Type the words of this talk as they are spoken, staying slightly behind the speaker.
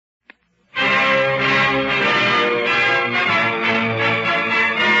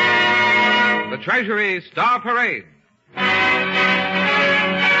Treasury Star Parade.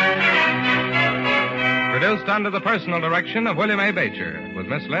 Produced under the personal direction of William A. Beecher, with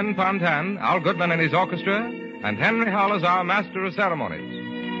Miss Lynn Fontanne, Al Goodman and his orchestra, and Henry Hull as our master of ceremonies.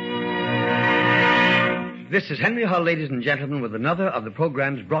 This is Henry Hull, ladies and gentlemen, with another of the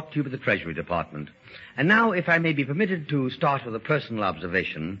programs brought to you by the Treasury Department. And now, if I may be permitted to start with a personal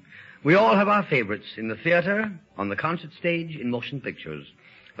observation, we all have our favorites in the theater, on the concert stage, in motion pictures.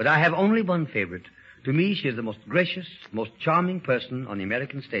 But I have only one favorite. To me, she is the most gracious, most charming person on the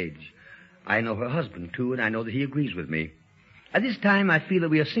American stage. I know her husband, too, and I know that he agrees with me. At this time, I feel that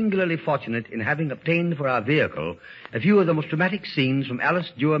we are singularly fortunate in having obtained for our vehicle a few of the most dramatic scenes from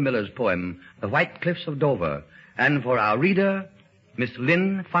Alice Duer Miller's poem, The White Cliffs of Dover, and for our reader, Miss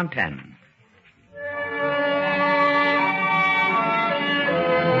Lynn Fontanne.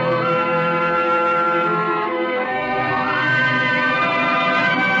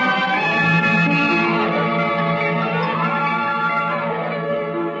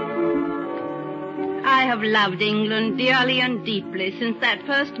 I have loved England dearly and deeply since that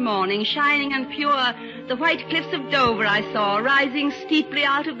first morning, shining and pure, the white cliffs of Dover I saw rising steeply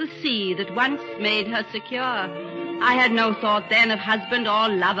out of the sea that once made her secure. I had no thought then of husband or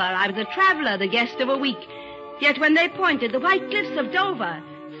lover. I was a traveler, the guest of a week. Yet when they pointed the white cliffs of Dover,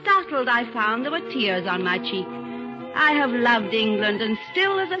 startled I found there were tears on my cheek. I have loved England, and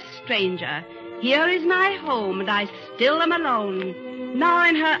still as a stranger, here is my home, and I still am alone. Now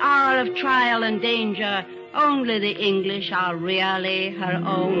in her hour of trial and danger, only the English are really her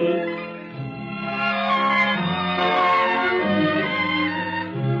own.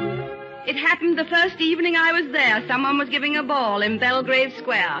 It happened the first evening I was there. Someone was giving a ball in Belgrave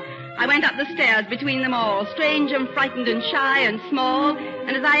Square. I went up the stairs between them all, strange and frightened and shy and small,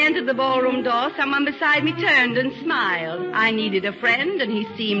 and as I entered the ballroom door, someone beside me turned and smiled. I needed a friend, and he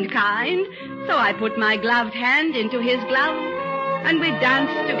seemed kind, so I put my gloved hand into his glove, and we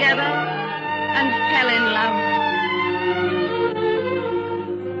danced together and fell in love.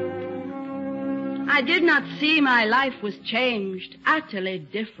 I did not see my life was changed, utterly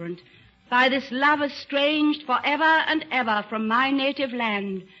different, by this love estranged forever and ever from my native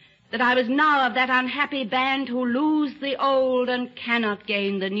land, that I was now of that unhappy band who lose the old and cannot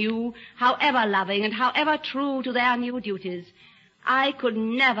gain the new, however loving and however true to their new duties. I could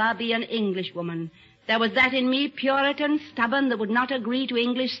never be an Englishwoman. There was that in me, Puritan, stubborn, that would not agree to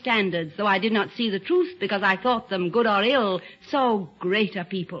English standards, though I did not see the truth because I thought them, good or ill, so great a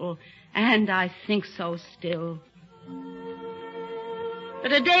people. And I think so still.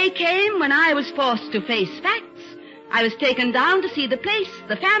 But a day came when I was forced to face facts. I was taken down to see the place,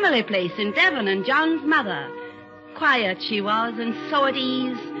 the family place in Devon, and John's mother. Quiet she was, and so at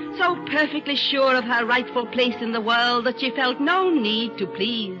ease, so perfectly sure of her rightful place in the world that she felt no need to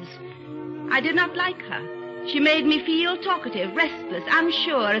please. I did not like her. She made me feel talkative, restless,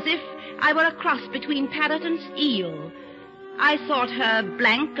 unsure, as if I were a cross between parrot and eel. I thought her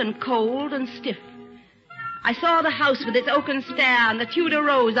blank and cold and stiff. I saw the house with its oaken stair and the Tudor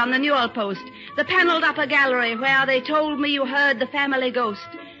rose on the newel post, the panelled upper gallery where they told me you heard the family ghost,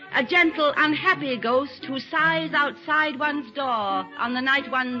 a gentle, unhappy ghost who sighs outside one's door on the night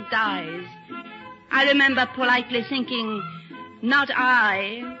one dies. I remember politely thinking, not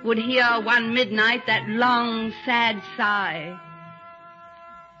I would hear one midnight that long, sad sigh.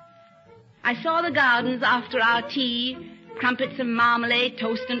 I saw the gardens after our tea, crumpets and marmalade,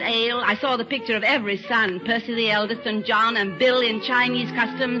 toast and ale. I saw the picture of every son, Percy the eldest and John and Bill in Chinese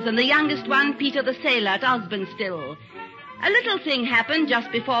customs, and the youngest one, Peter the sailor, at Osbornestill. A little thing happened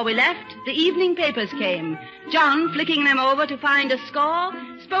just before we left. The evening papers came. John, flicking them over to find a score,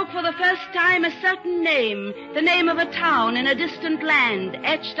 spoke for the first time a certain name, the name of a town in a distant land,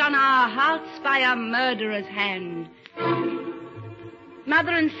 etched on our hearts by a murderer's hand.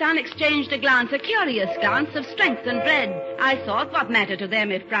 Mother and son exchanged a glance, a curious glance of strength and dread. I thought, what matter to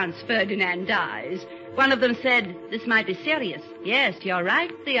them if Franz Ferdinand dies? One of them said, this might be serious. Yes, you're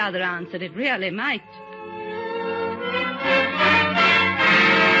right, the other answered, it really might.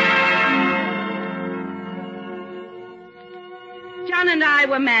 John and I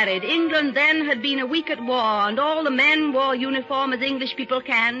were married. England then had been a week at war, and all the men wore uniform as English people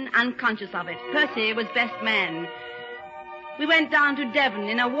can, unconscious of it. Percy was best man. We went down to Devon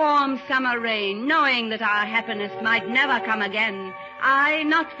in a warm summer rain, knowing that our happiness might never come again. I,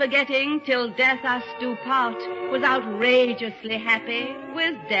 not forgetting till death us do part, was outrageously happy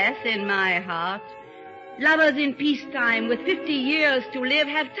with death in my heart. Lovers in peacetime with 50 years to live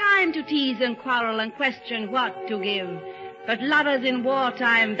have time to tease and quarrel and question what to give. But lovers in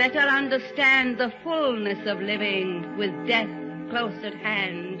wartime better understand the fullness of living with death close at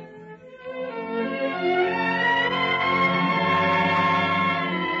hand.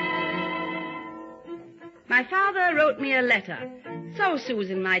 My father wrote me a letter. So,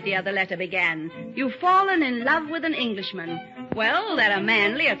 Susan, my dear, the letter began. You've fallen in love with an Englishman. Well, they're a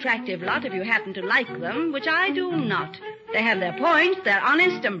manly, attractive lot if you happen to like them, which I do not. They have their points. They're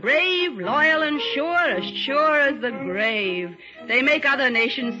honest and brave, loyal and sure as the grave. They make other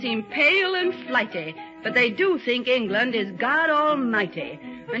nations seem pale and flighty, but they do think England is God Almighty.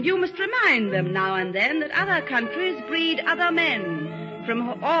 And you must remind them now and then that other countries breed other men,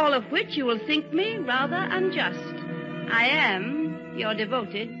 from all of which you will think me rather unjust. I am your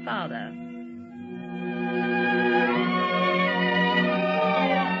devoted father.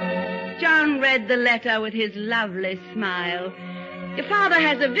 John read the letter with his lovely smile. Your father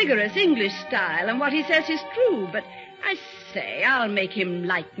has a vigorous English style, and what he says is true, but I say, I'll make him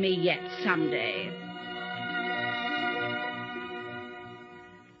like me yet someday.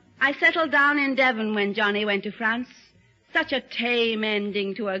 I settled down in Devon when Johnny went to France. Such a tame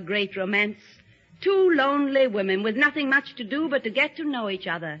ending to a great romance. Two lonely women with nothing much to do but to get to know each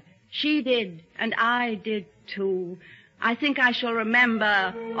other. She did, and I did too. I think I shall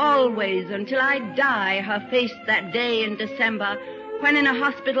remember always until I die her face that day in December when in a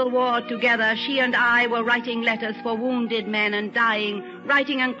hospital ward together she and I were writing letters for wounded men and dying,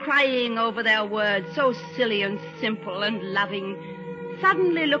 writing and crying over their words, so silly and simple and loving.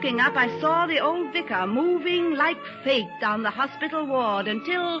 Suddenly looking up, I saw the old vicar moving like fate down the hospital ward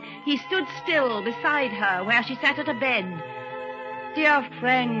until he stood still beside her where she sat at a bed. Dear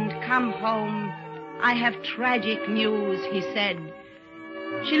friend, come home. I have tragic news, he said.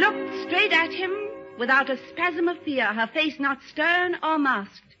 She looked straight at him without a spasm of fear, her face not stern or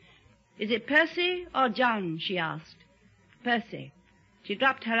masked. Is it Percy or John, she asked. Percy. She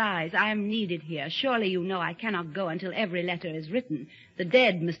dropped her eyes. I am needed here. Surely you know I cannot go until every letter is written. The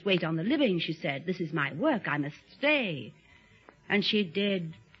dead must wait on the living, she said. This is my work. I must stay. And she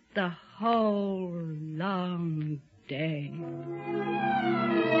did the whole long day.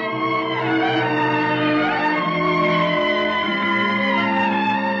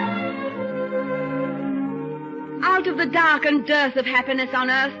 Out of the dark and dearth of happiness on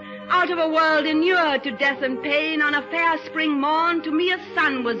earth, out of a world inured to death and pain, on a fair spring morn, to me a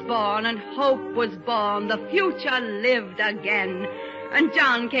son was born, and hope was born. The future lived again. And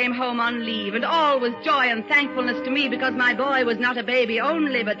John came home on leave, and all was joy and thankfulness to me, because my boy was not a baby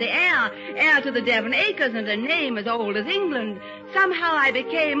only, but the heir to the Devon acres and a name as old as England. Somehow I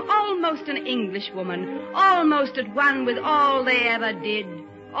became almost an Englishwoman, almost at one with all they ever did,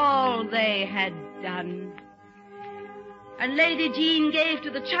 all they had done. And Lady Jean gave to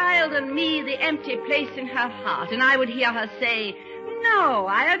the child and me the empty place in her heart, and I would hear her say, "No,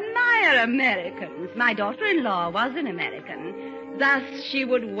 I admire Americans. My daughter-in-law was an American." Thus she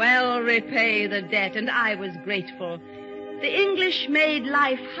would well repay the debt, and I was grateful. The English made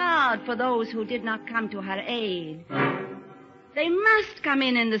life hard for those who did not come to her aid. They must come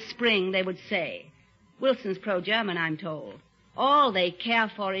in the spring, they would say. Wilson's pro-German, I'm told. All they care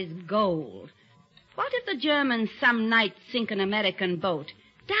for is gold. What if the Germans some night sink an American boat?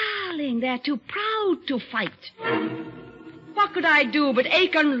 Darling, they're too proud to fight. What could I do but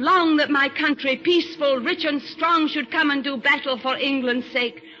ache and long that my country, peaceful, rich and strong, should come and do battle for England's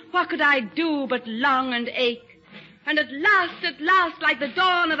sake? What could I do but long and ache? And at last, like the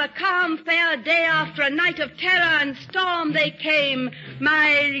dawn of a calm, fair day after a night of terror and storm, they came,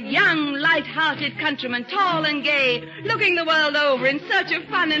 my young, light-hearted countrymen, tall and gay, looking the world over in search of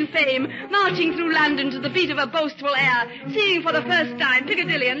fun and fame, marching through London to the beat of a boastful air, seeing for the first time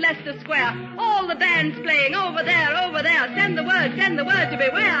Piccadilly and Leicester Square, all the bands playing, over there, send the word to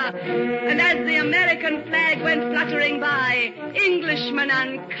beware. And as the American flag went fluttering by, Englishmen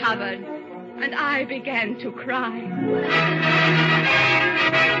uncovered, and I began to cry.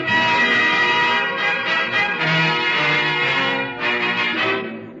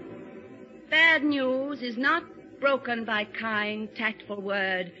 Bad news is not broken by kind, tactful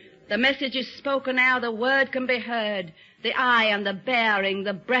word. The message is spoken ere the word can be heard. The eye and the bearing,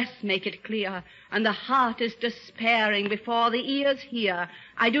 the breath make it clear, and the heart is despairing before the ears hear.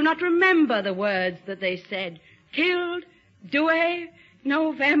 I do not remember the words that they said. Killed, Douay,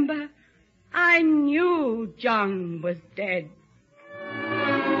 November. I knew John was dead.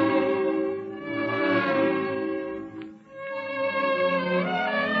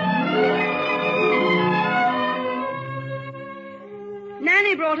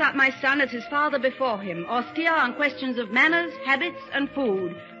 Nanny brought up my son as his father before him, austere on questions of manners, habits, and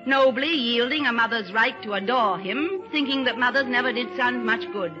food, nobly yielding a mother's right to adore him, thinking that mothers never did sons much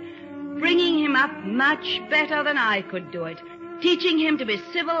good, bringing him up much better than I could do it, teaching him to be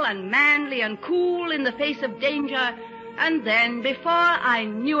civil and manly and cool in the face of danger. And then, before I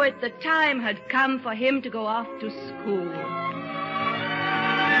knew it, the time had come for him to go off to school.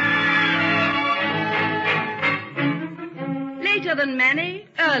 Later than many,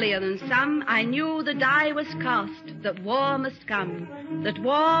 earlier than some, I knew the die was cast, that war must come, that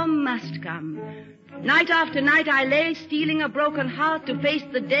war must come. Night after night I lay, steeling a broken heart to face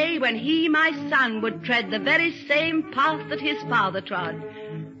the day when he, my son, would tread the very same path that his father trod.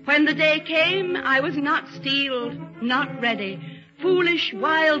 When the day came, I was not steeled, not ready. Foolish,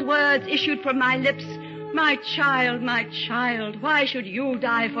 wild words issued from my lips. My child, why should you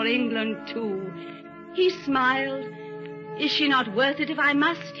die for England too? He smiled. Is she not worth it if I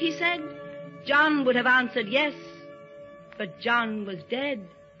must, he said. John would have answered yes, but John was dead.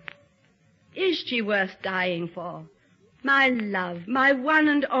 Is she worth dying for? My love, my one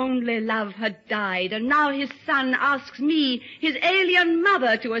and only love, had died, and now his son asks me, his alien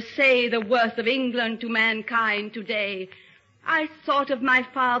mother, to essay the worth of England to mankind today. I thought of my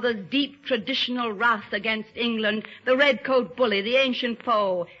father's deep traditional wrath against England, the redcoat bully, the ancient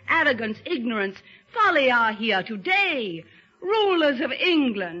foe. Arrogance, ignorance, folly are here today. Rulers of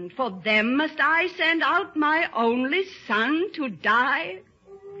England, for them must I send out my only son to die?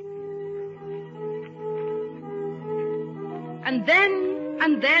 And then,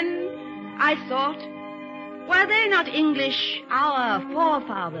 I thought, were they not English, our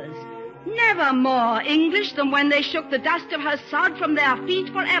forefathers? Never more English than when they shook the dust of her sod from their feet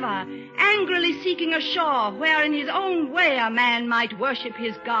forever, angrily seeking a shore where in his own way a man might worship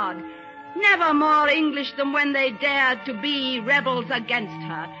his God. Never more English than when they dared to be rebels against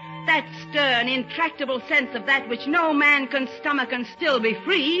her. That stern, intractable sense of that which no man can stomach and still be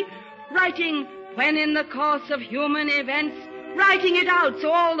free, writing, when in the course of human events, writing it out so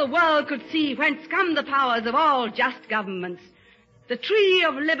all the world could see whence come the powers of all just governments. The tree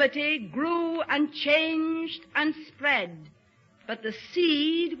of liberty grew and changed and spread, but the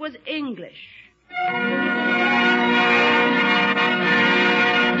seed was English.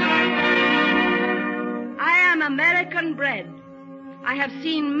 I am American bred. I have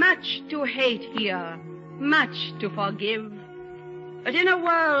seen much to hate here, much to forgive. But in a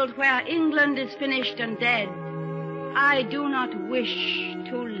world where England is finished and dead, I do not wish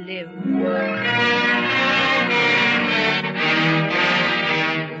to live.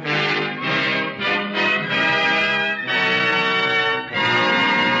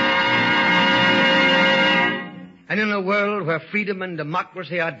 And in a world where freedom and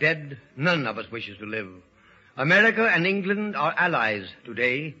democracy are dead, none of us wishes to live. America and England are allies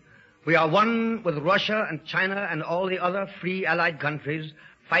today. We are one with Russia and China and all the other free allied countries,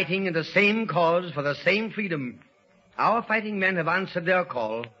 fighting in the same cause for the same freedom. Our fighting men have answered their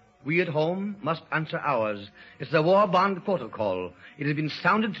call. We at home must answer ours. It's the war bond protocol. It has been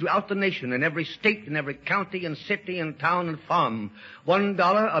sounded throughout the nation, in every state, in every county and city and town and farm. $1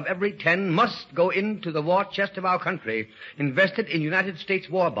 of every 10 must go into the war chest of our country, invested in United States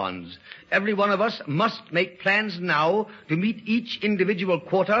war bonds. Every one of us must make plans now to meet each individual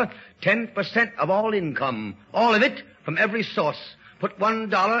quarter 10% of all income. All of it from every source. Put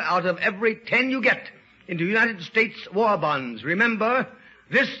 $1 out of every 10 you get into United States war bonds. Remember,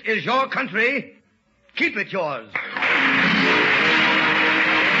 this is your country. Keep it yours.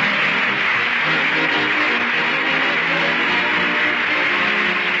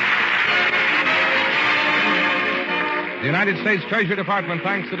 The United States Treasury Department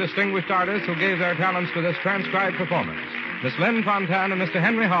thanks the distinguished artists who gave their talents to this transcribed performance. Miss Lynn Fontanne and Mr.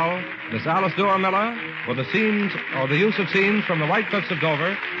 Henry Hull, Miss Alice Dewar Miller, for the scenes or the use of scenes from the White Cliffs of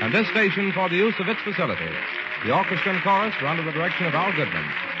Dover, and this station for the use of its facilities. The orchestra and chorus were under the direction of Al Goodman.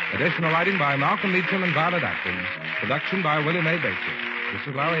 Additional lighting by Malcolm Meacham and Violet Atkins. Production by William A. Baker. This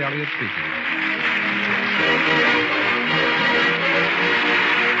is Larry Elliott speaking.